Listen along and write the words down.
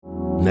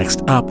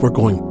Next up, we're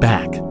going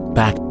back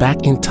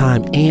in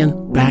time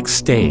and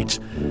backstage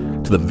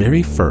to the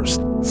very first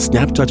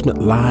Snap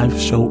Judgment live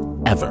show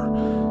ever.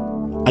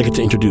 I get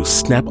to introduce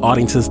Snap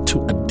audiences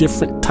to a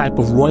different type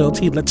of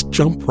royalty. Let's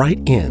jump right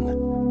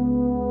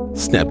in.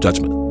 Snap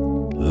Judgment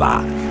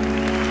live.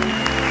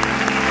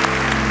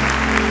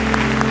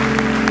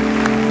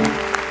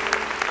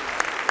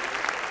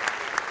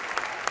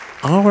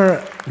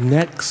 Our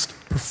next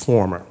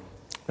performer,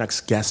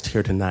 next guest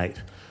here tonight,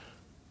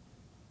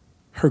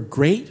 her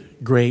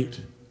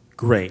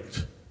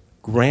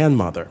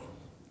great-great-great-grandmother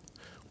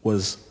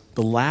was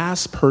the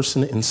last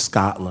person in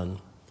Scotland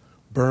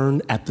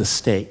burned at the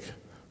stake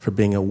for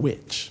being a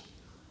witch.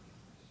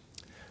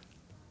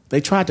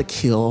 They tried to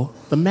kill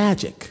the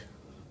magic.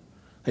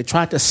 They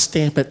tried to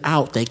stamp it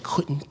out. They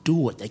couldn't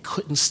do it. They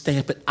couldn't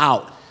stamp it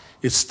out.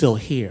 It's still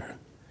here.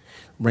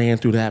 Ran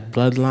through that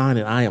bloodline,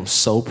 and I am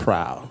so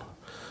proud,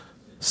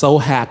 so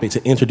happy to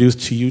introduce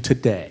to you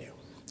today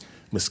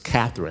Miss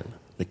Katharine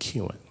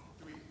McEwan.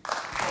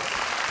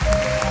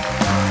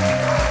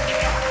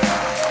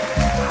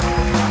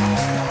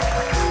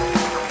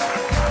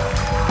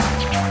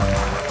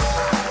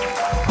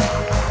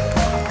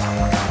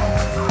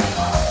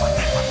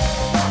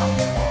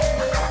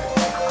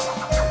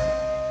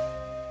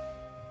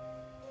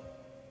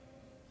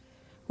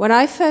 When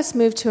I first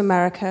moved to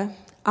America,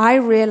 I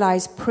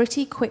realized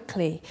pretty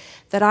quickly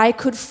that I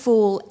could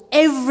fool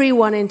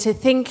everyone into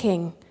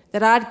thinking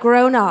that I'd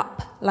grown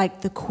up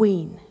like the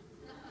Queen.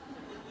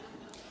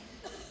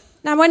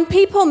 Now, when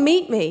people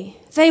meet me,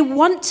 they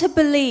want to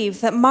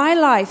believe that my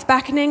life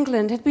back in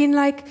England had been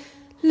like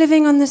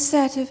living on the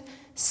set of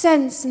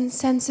Sense and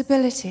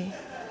Sensibility.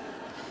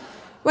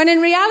 When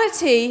in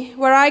reality,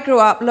 where I grew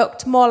up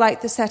looked more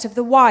like the set of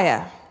The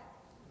Wire.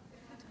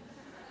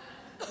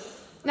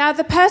 Now,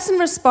 the person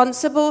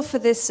responsible for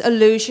this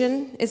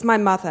illusion is my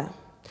mother.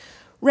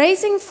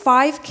 Raising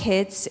 5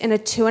 kids in a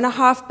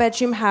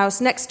 2.5-bedroom house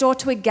next door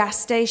to a gas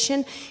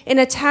station in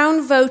a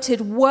town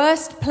voted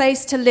worst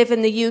place to live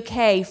in the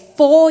UK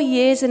 4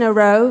 years in a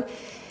row,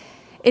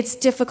 it's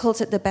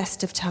difficult at the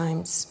best of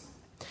times.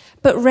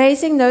 But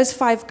raising those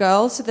 5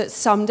 girls so that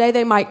someday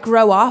they might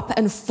grow up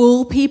and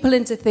fool people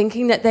into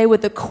thinking that they were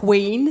the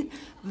Queen,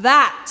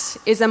 that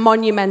is a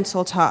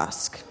monumental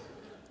task.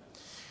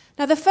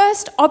 Now, the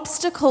first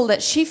obstacle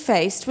that she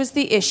faced was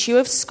the issue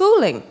of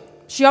schooling.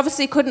 She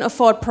obviously couldn't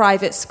afford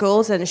private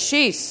schools, and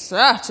she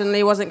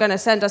certainly wasn't going to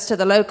send us to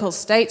the local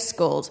state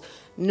schools.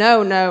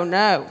 No.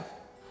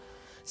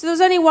 So there was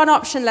only one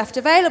option left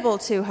available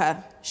to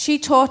her. She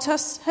taught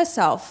us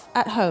herself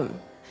at home.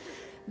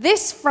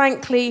 This,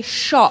 frankly,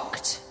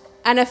 shocked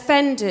and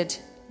offended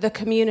the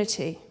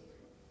community.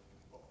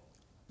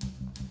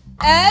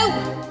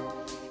 Oh!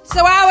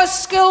 So our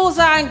schools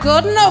aren't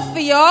good enough for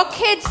your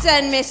kids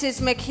then,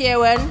 Mrs.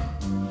 McEwan?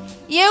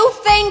 You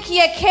think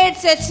your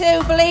kids are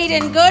too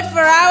bleeding good for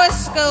our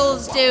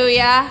schools, do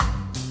ya?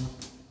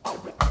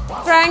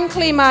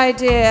 Frankly, my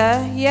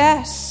dear,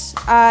 yes,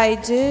 I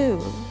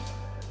do.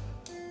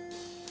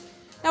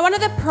 Now, one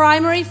of the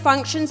primary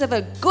functions of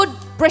a good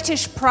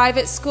British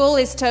private school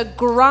is to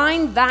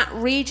grind that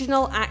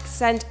regional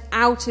accent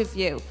out of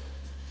you.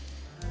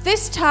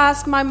 This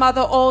task my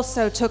mother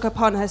also took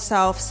upon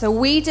herself, so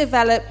we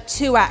developed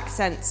 2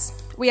 accents.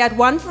 We had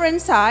one for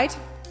inside.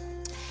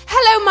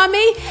 Hello,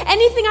 Mummy,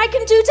 anything I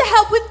can do to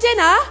help with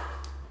dinner?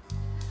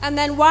 And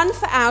then one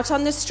for out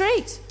on the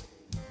street.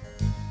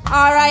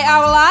 All right,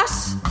 owl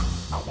lass.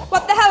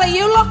 What the hell are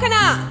you looking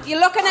at? You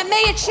looking at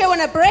me or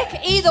chewing a brick?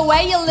 Either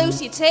way, you'll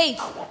lose your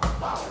teeth.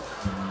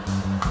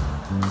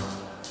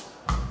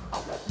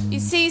 You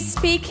see,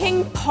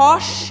 speaking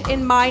posh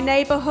in my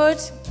neighbourhood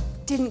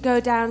didn't go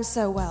down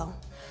so well.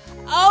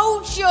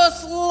 Oh,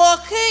 just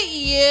look at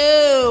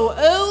you.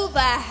 Who the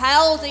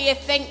hell do you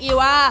think you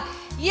are?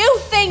 You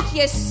think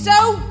you're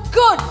so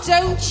good,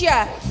 don't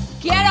you?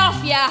 Get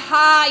off your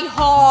high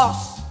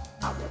horse.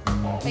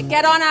 But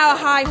get on our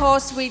high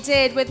horse we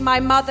did, with my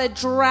mother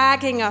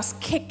dragging us,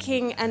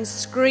 kicking and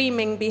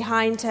screaming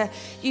behind her.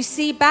 You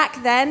see,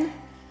 back then,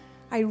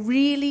 I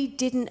really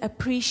didn't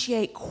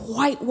appreciate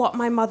quite what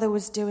my mother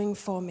was doing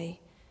for me.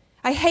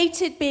 I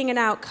hated being an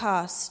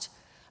outcast.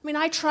 I mean,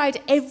 I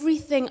tried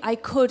everything I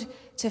could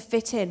to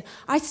fit in.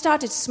 I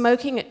started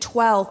smoking at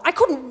 12. I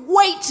couldn't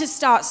wait to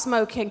start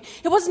smoking.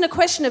 It wasn't a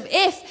question of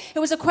if, it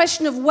was a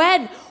question of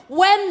when.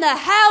 When the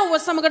hell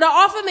was someone going to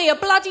offer me a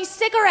bloody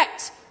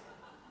cigarette?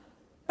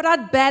 But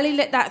I'd barely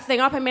lit that thing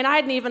up. I mean, I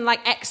hadn't even,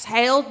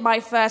 exhaled my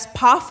first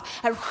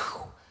puff, and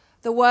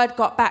the word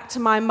got back to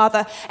my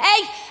mother.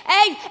 Hey,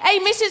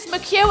 Mrs.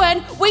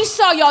 McEwan, we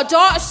saw your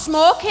daughter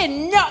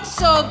smoking. Not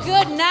so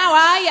good now,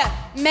 are you?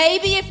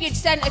 Maybe if you'd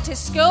sent her to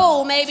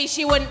school, maybe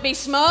she wouldn't be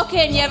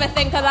smoking. You ever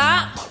think of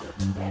that?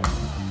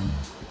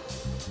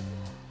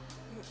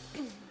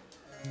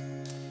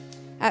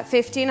 At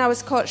 15, I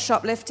was caught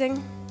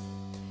shoplifting.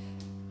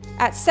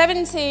 At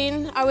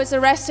 17, I was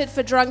arrested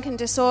for drunk and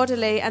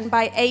disorderly, and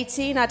by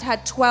 18, I'd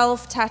had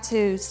 12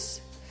 tattoos.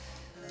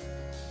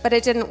 But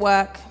it didn't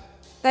work.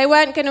 They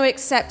weren't going to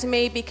accept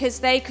me because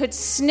they could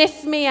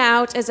sniff me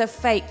out as a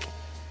fake.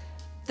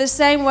 The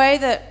same way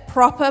that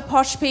proper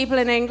posh people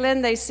in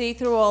England, they see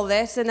through all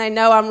this and they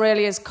know I'm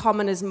really as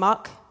common as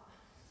muck.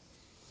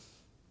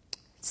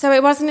 So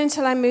it wasn't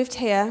until I moved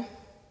here,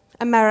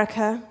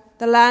 America,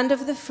 the land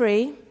of the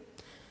free,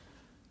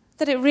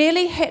 that it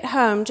really hit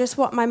home just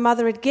what my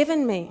mother had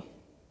given me.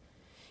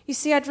 You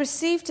see, I'd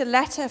received a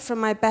letter from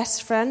my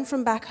best friend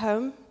from back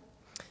home,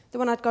 the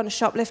one I'd gone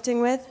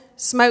shoplifting with,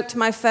 smoked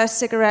my first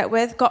cigarette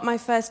with, got my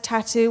first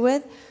tattoo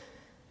with,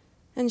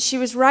 and she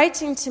was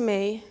writing to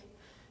me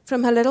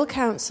from her little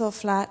council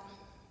flat,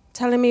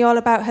 telling me all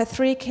about her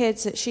 3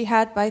 kids that she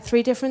had by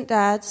 3 different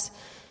dads,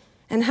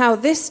 and how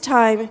this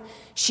time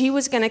she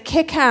was going to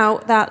kick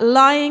out that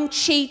lying,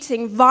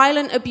 cheating,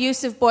 violent,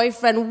 abusive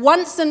boyfriend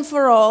once and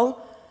for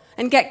all,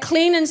 and get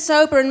clean and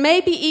sober, and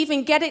maybe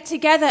even get it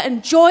together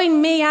and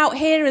join me out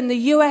here in the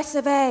US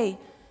of A.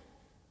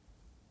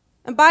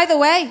 And by the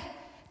way,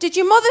 did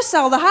your mother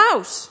sell the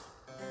house?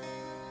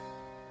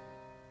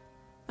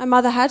 My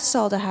mother had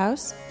sold a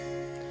house.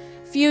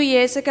 A few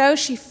years ago,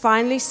 she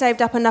finally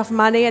saved up enough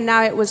money, and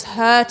now it was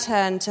her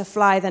turn to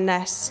fly the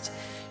nest.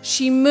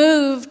 She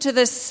moved to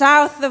the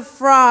south of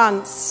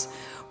France,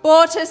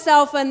 bought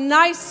herself a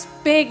nice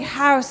big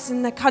house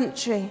in the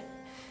country.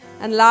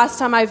 And last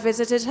time I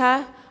visited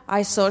her,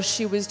 I saw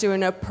she was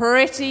doing a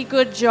pretty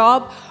good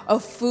job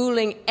of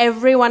fooling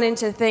everyone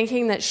into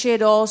thinking that she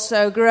had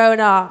also grown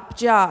up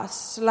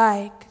just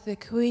like the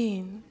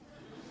Queen.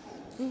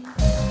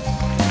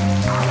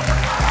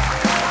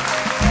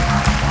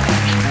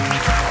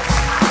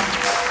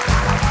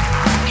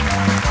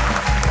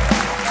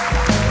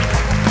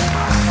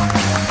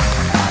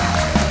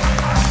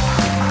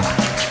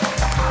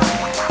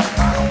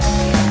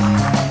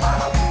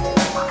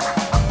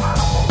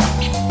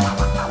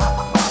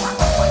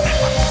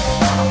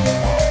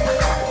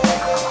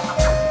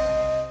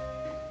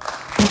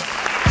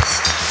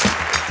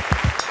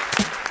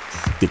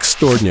 The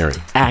extraordinary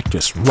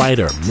actress,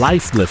 writer,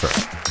 life liver,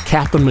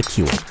 Katharine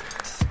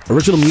McEwan.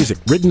 Original music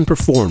written and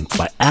performed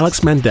by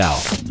Alex Mandel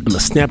and the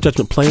Snap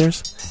Judgment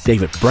Players,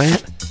 David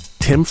Brandt,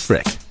 Tim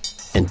Frick,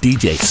 and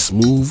DJ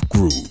Smooth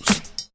Grooves.